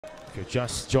If you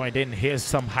just joined in, here's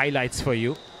some highlights for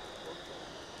you.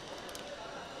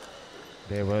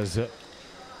 There was a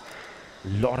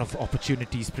lot of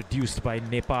opportunities produced by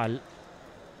Nepal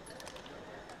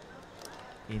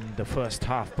in the first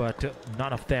half, but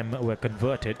none of them were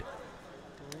converted.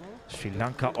 Sri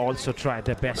Lanka also tried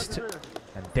their best,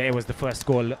 and there was the first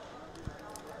goal.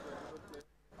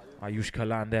 Ayush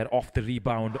Khalan there off the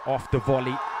rebound, off the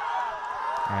volley,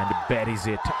 and buries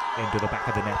it into the back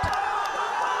of the net.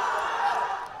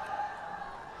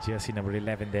 Jersey number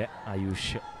 11 there,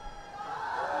 Ayush.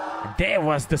 And there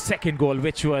was the second goal,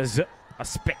 which was a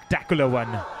spectacular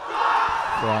one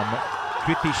from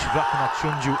Kritish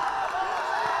Ratnachunju.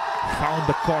 Found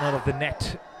the corner of the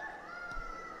net,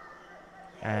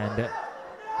 and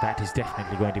that is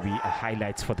definitely going to be a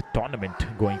highlights for the tournament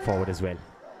going forward as well.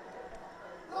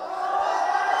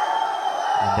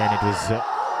 And then it was the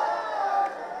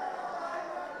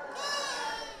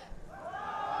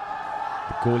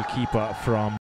goalkeeper from